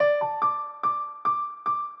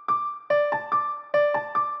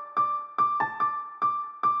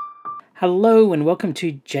Hello and welcome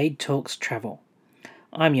to Jade Talks Travel.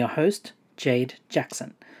 I'm your host, Jade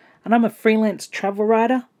Jackson, and I'm a freelance travel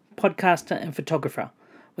writer, podcaster, and photographer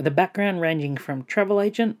with a background ranging from travel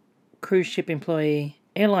agent, cruise ship employee,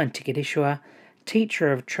 airline ticket issuer,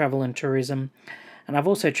 teacher of travel and tourism, and I've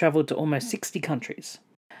also travelled to almost 60 countries.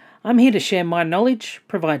 I'm here to share my knowledge,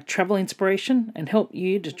 provide travel inspiration, and help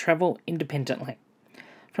you to travel independently.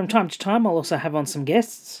 From time to time, I'll also have on some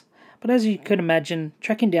guests. But as you could imagine,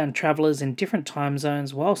 tracking down travellers in different time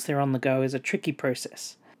zones whilst they're on the go is a tricky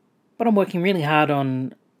process. But I'm working really hard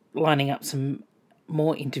on lining up some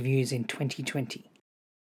more interviews in 2020.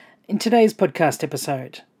 In today's podcast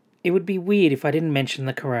episode, it would be weird if I didn't mention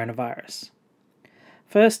the coronavirus.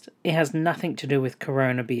 First, it has nothing to do with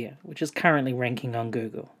Corona beer, which is currently ranking on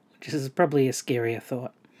Google, which is probably a scarier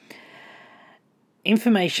thought.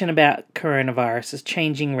 Information about coronavirus is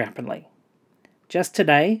changing rapidly. Just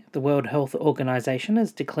today, the World Health Organization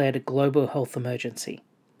has declared a global health emergency.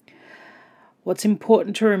 What's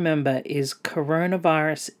important to remember is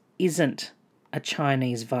coronavirus isn't a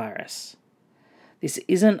Chinese virus. This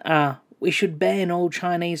isn't a we should ban all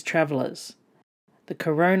Chinese travellers. The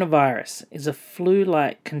coronavirus is a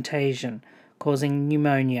flu-like contagion causing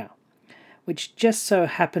pneumonia, which just so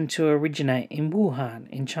happened to originate in Wuhan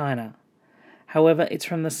in China. However, it's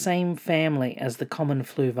from the same family as the common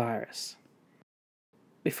flu virus.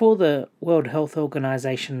 Before the World Health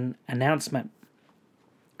Organization announcement,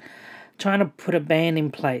 China put a ban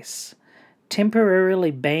in place,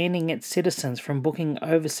 temporarily banning its citizens from booking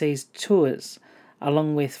overseas tours,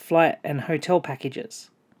 along with flight and hotel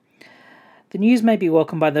packages. The news may be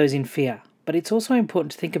welcomed by those in fear, but it's also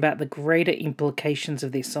important to think about the greater implications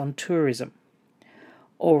of this on tourism.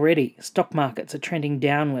 Already, stock markets are trending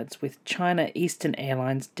downwards, with China Eastern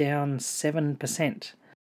Airlines down 7%.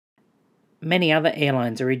 Many other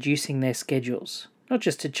airlines are reducing their schedules, not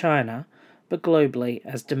just to China, but globally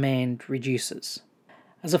as demand reduces.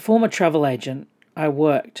 As a former travel agent, I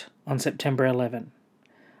worked on September 11.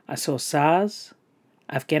 I saw SARS,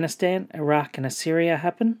 Afghanistan, Iraq and Syria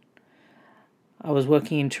happen. I was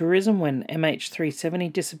working in tourism when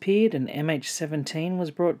MH370 disappeared and MH17 was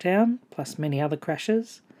brought down, plus many other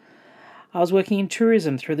crashes. I was working in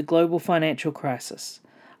tourism through the global financial crisis,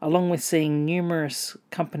 along with seeing numerous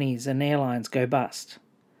companies and airlines go bust.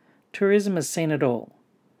 Tourism has seen it all.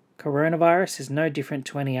 Coronavirus is no different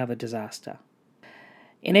to any other disaster.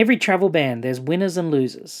 In every travel ban, there's winners and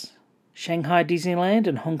losers. Shanghai Disneyland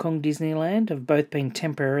and Hong Kong Disneyland have both been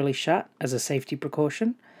temporarily shut as a safety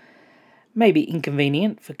precaution. May be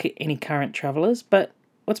inconvenient for any current travellers, but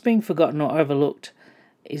what's being forgotten or overlooked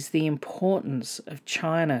is the importance of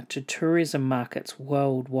China to tourism markets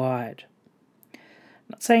worldwide.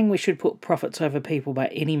 Not saying we should put profits over people by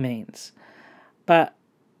any means, but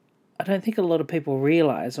I don't think a lot of people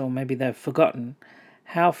realise, or maybe they've forgotten,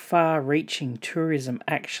 how far-reaching tourism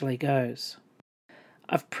actually goes.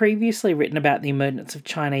 I've previously written about the emergence of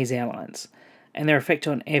Chinese airlines and their effect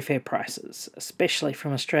on airfare prices, especially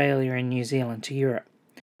from Australia and New Zealand to Europe.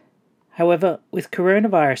 However, with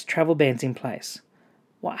coronavirus travel bans in place,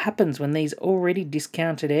 what happens when these already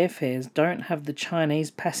discounted airfares don't have the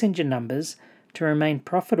Chinese passenger numbers to remain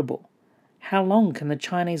profitable? How long can the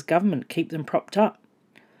Chinese government keep them propped up?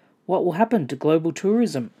 What will happen to global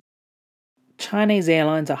tourism? Chinese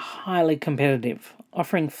airlines are highly competitive,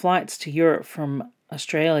 offering flights to Europe from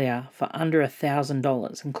Australia for under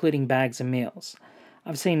 $1,000, including bags and meals.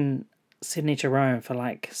 I've seen Sydney to Rome for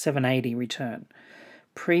like $780 return.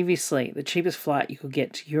 Previously, the cheapest flight you could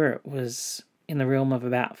get to Europe was in the realm of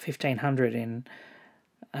about $1,500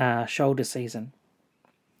 in shoulder season.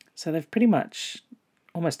 So they've pretty much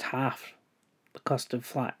almost half the cost of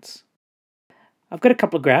flights. I've got a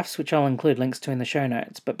couple of graphs which I'll include links to in the show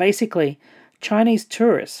notes, but basically Chinese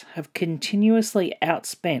tourists have continuously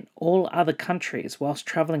outspent all other countries whilst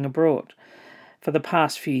travelling abroad for the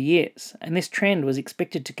past few years, and this trend was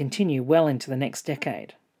expected to continue well into the next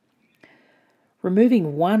decade.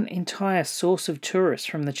 Removing one entire source of tourists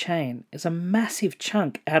from the chain is a massive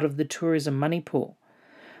chunk out of the tourism money pool.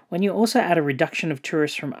 When you also add a reduction of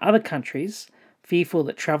tourists from other countries, fearful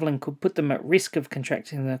that travelling could put them at risk of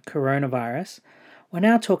contracting the coronavirus, we're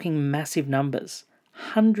now talking massive numbers.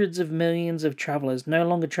 Hundreds of millions of travellers no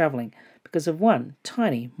longer travelling because of one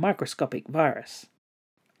tiny microscopic virus.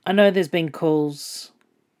 I know there's been calls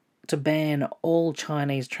to ban all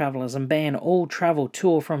Chinese travellers and ban all travel to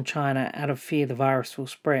or from China out of fear the virus will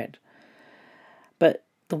spread. But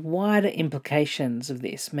the wider implications of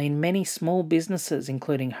this mean many small businesses,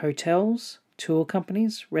 including hotels, tour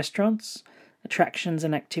companies, restaurants, attractions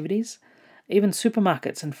and activities, even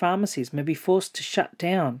supermarkets and pharmacies may be forced to shut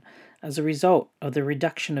down as a result of the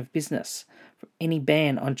reduction of business from any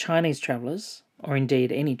ban on Chinese travellers, or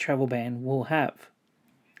indeed any travel ban, will have.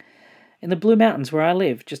 In the Blue Mountains where I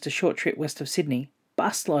live, just a short trip west of Sydney,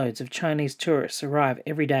 busloads of Chinese tourists arrive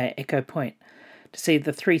every day at Echo Point to see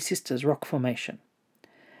the Three Sisters rock formation.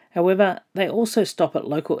 However, they also stop at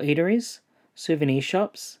local eateries, souvenir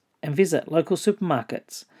shops, and visit local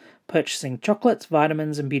supermarkets, purchasing chocolates,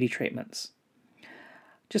 vitamins, and beauty treatments.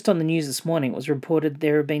 Just on the news this morning, it was reported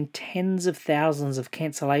there have been tens of thousands of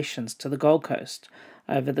cancellations to the Gold Coast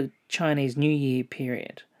over the Chinese New Year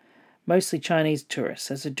period, mostly Chinese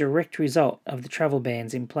tourists, as a direct result of the travel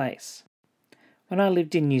bans in place. When I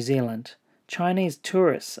lived in New Zealand, Chinese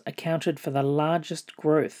tourists accounted for the largest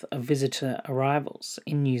growth of visitor arrivals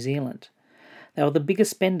in New Zealand. They were the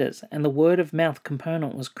biggest spenders, and the word-of-mouth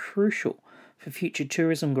component was crucial for future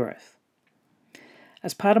tourism growth.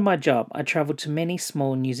 As part of my job, I travelled to many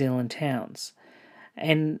small New Zealand towns,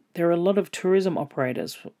 and there are a lot of tourism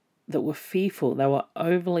operators that were fearful they were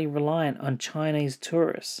overly reliant on Chinese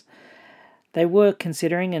tourists. They were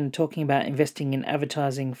considering and talking about investing in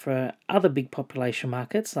advertising for other big population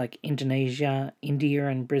markets like Indonesia, India,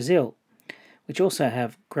 and Brazil, which also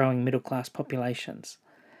have growing middle-class populations.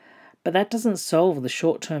 But that doesn't solve the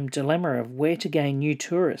short-term dilemma of where to gain new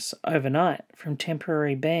tourists overnight from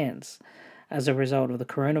temporary bans as a result of the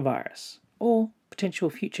coronavirus, or potential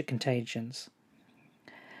future contagions.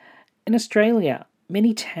 In Australia,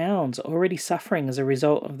 many towns are already suffering as a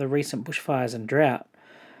result of the recent bushfires and drought,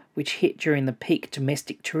 which hit during the peak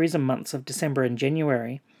domestic tourism months of December and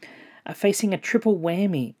January, are facing a triple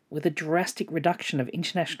whammy with a drastic reduction of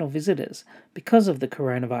international visitors because of the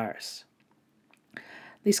coronavirus.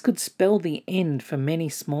 This could spell the end for many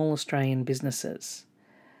small Australian businesses,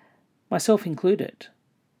 myself included.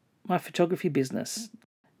 My photography business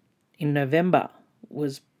in November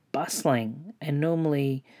was bustling, and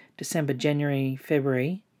normally December, January,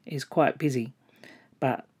 February is quite busy,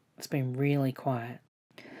 but it's been really quiet.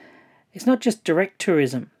 It's not just direct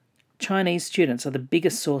tourism. Chinese students are the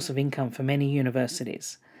biggest source of income for many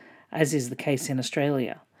universities, as is the case in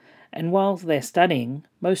Australia. And while they're studying,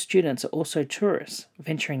 most students are also tourists,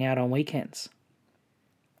 venturing out on weekends.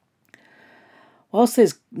 Whilst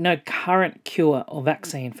there's no current cure or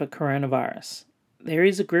vaccine for coronavirus, there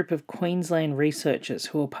is a group of Queensland researchers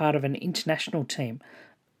who are part of an international team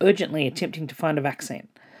urgently attempting to find a vaccine.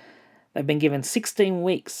 They've been given 16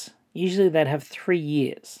 weeks. Usually they'd have 3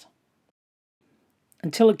 years.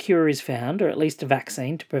 Until a cure is found, or at least a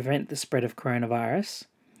vaccine to prevent the spread of coronavirus,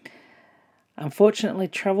 unfortunately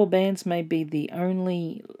travel bans may be the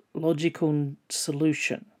only logical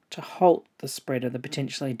solution to halt the spread of the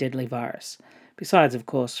potentially deadly virus, besides, of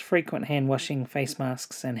course, frequent hand washing, face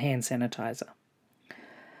masks, and hand sanitizer.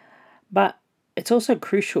 But it's also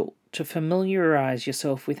crucial to familiarise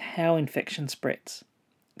yourself with how infection spreads.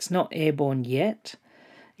 It's not airborne yet.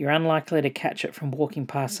 You're unlikely to catch it from walking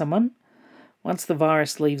past someone. Once the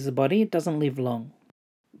virus leaves the body, it doesn't live long.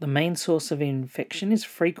 The main source of infection is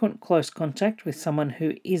frequent close contact with someone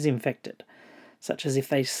who is infected, such as if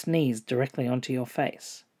they sneeze directly onto your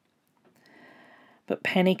face. But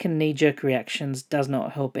panic and knee-jerk reactions does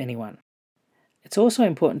not help anyone. It's also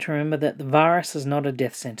important to remember that the virus is not a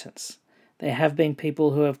death sentence. There have been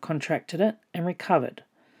people who have contracted it and recovered.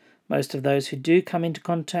 Most of those who do come into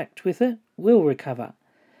contact with it will recover.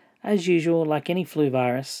 As usual, like any flu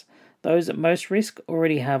virus, those at most risk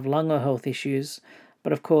already have lung or health issues,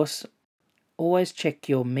 but of course, always check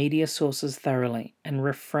your media sources thoroughly and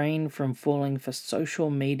refrain from falling for social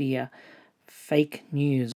media fake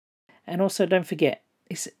news. And also don't forget,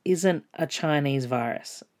 this isn't a Chinese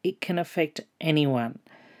virus. It can affect anyone.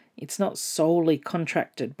 It's not solely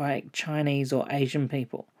contracted by Chinese or Asian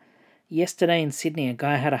people. Yesterday in Sydney, a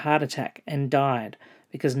guy had a heart attack and died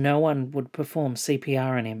because no one would perform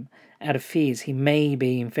CPR on him out of fears he may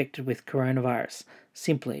be infected with coronavirus,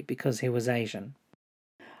 simply because he was Asian.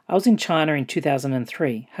 I was in China in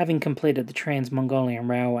 2003, having completed the Trans-Mongolian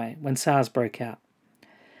Railway when SARS broke out.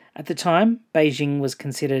 At the time, Beijing was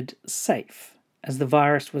considered safe, as the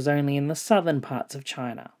virus was only in the southern parts of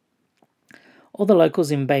China. All the locals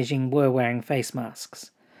in Beijing were wearing face masks,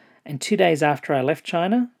 and 2 days after I left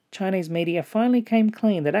China, Chinese media finally came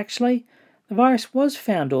clean that actually the virus was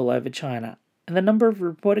found all over China, and the number of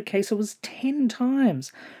reported cases was 10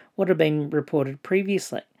 times what had been reported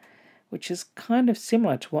previously, which is kind of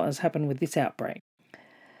similar to what has happened with this outbreak.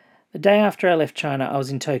 The day after I left China, I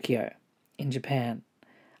was in Tokyo, in Japan.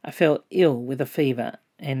 I felt ill with a fever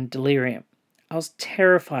and delirium. I was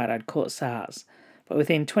terrified I'd caught SARS, but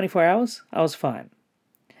within 24 hours, I was fine.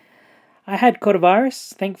 I had caught a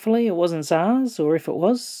virus. Thankfully, it wasn't SARS, or if it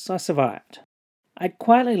was, I survived. I'd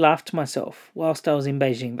quietly laughed to myself whilst I was in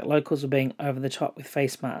Beijing that locals were being over the top with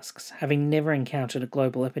face masks, having never encountered a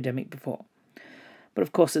global epidemic before. But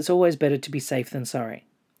of course, it's always better to be safe than sorry.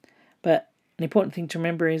 But an important thing to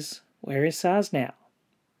remember is, where is SARS now?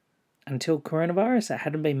 Until coronavirus, it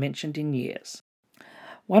hadn't been mentioned in years.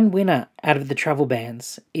 One winner out of the travel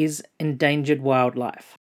bans is endangered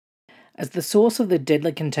wildlife. As the source of the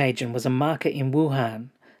deadly contagion was a market in Wuhan,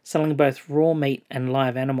 selling both raw meat and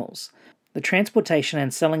live animals, the transportation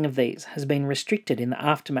and selling of these has been restricted in the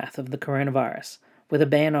aftermath of the coronavirus, with a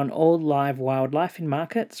ban on all live wildlife in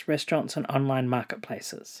markets, restaurants and online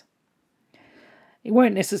marketplaces. It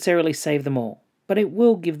won't necessarily save them all, but it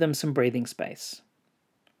will give them some breathing space.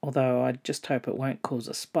 Although I just hope it won't cause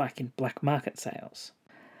a spike in black market sales.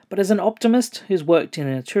 But as an optimist who's worked in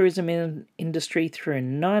a tourism industry through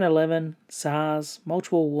 9/11, SARS,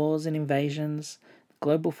 multiple wars and invasions, the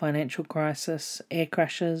global financial crisis, air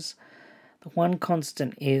crashes, the one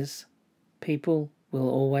constant is people will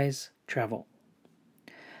always travel.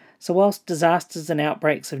 So whilst disasters and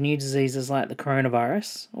outbreaks of new diseases like the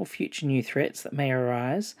coronavirus, or future new threats that may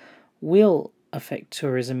arise, will affect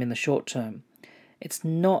tourism in the short term, it's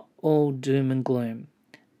not all doom and gloom.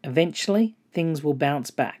 Eventually, things will bounce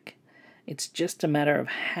back. It's just a matter of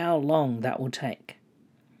how long that will take.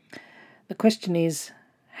 The question is,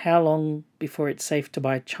 how long before it's safe to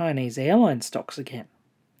buy Chinese airline stocks again?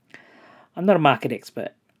 I'm not a market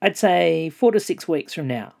expert. I'd say 4 to 6 weeks from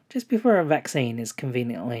now, just before a vaccine is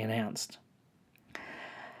conveniently announced.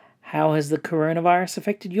 How has the coronavirus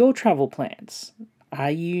affected your travel plans?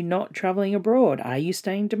 Are you not travelling abroad? Are you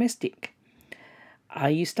staying domestic? Are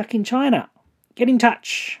you stuck in China? Get in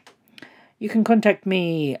touch. You can contact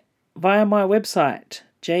me via my website,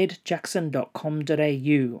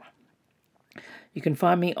 jadejackson.com.au. You can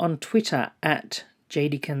find me on Twitter at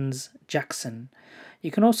jadikinsjackson. You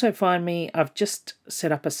can also find me, I've just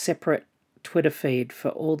set up a separate Twitter feed for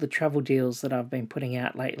all the travel deals that I've been putting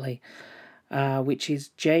out lately, which is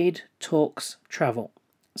Jade Talks Travel.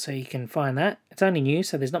 So you can find that. It's only new,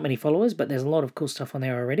 so there's not many followers, but there's a lot of cool stuff on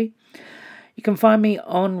there already. You can find me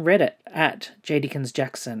on Reddit at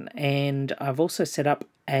jadikinsjackson, and I've also set up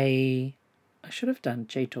I should have done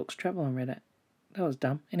Jade Talks Travel on Reddit. That was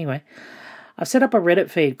dumb. Anyway, I've set up a Reddit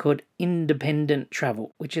feed called Independent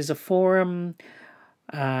Travel, which is a forum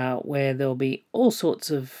where there'll be all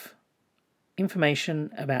sorts of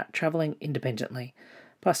information about travelling independently,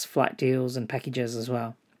 plus flight deals and packages as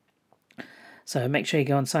well. So make sure you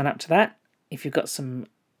go and sign up to that. If you've got some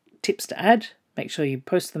tips to add, make sure you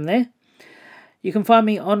post them there. You can find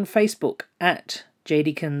me on Facebook at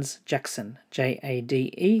Jadikinsjackson,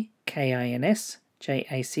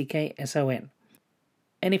 JadeKinsJackson.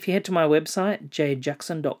 And if you head to my website,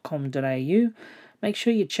 jadejackson.com.au, make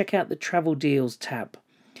sure you check out the Travel Deals tab.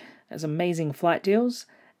 There's amazing flight deals,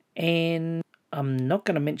 and I'm not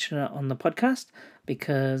going to mention it on the podcast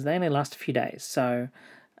because they only last a few days. So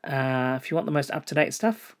if you want the most up-to-date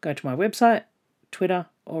stuff, go to my website, Twitter,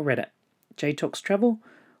 or Reddit, Jade Talks Travel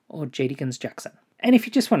or Jadikinsjackson. And if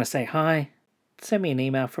you just want to say hi, send me an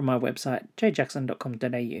email from my website,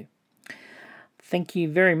 jadejackson.com.au. Thank you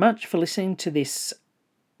very much for listening to this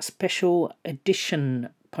special edition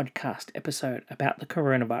podcast episode about the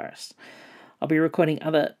coronavirus. I'll be recording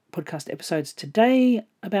other podcast episodes today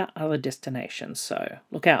about other destinations, so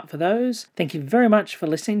look out for those. Thank you very much for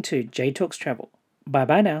listening to Jade Talks Travel.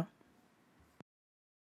 Bye-bye now.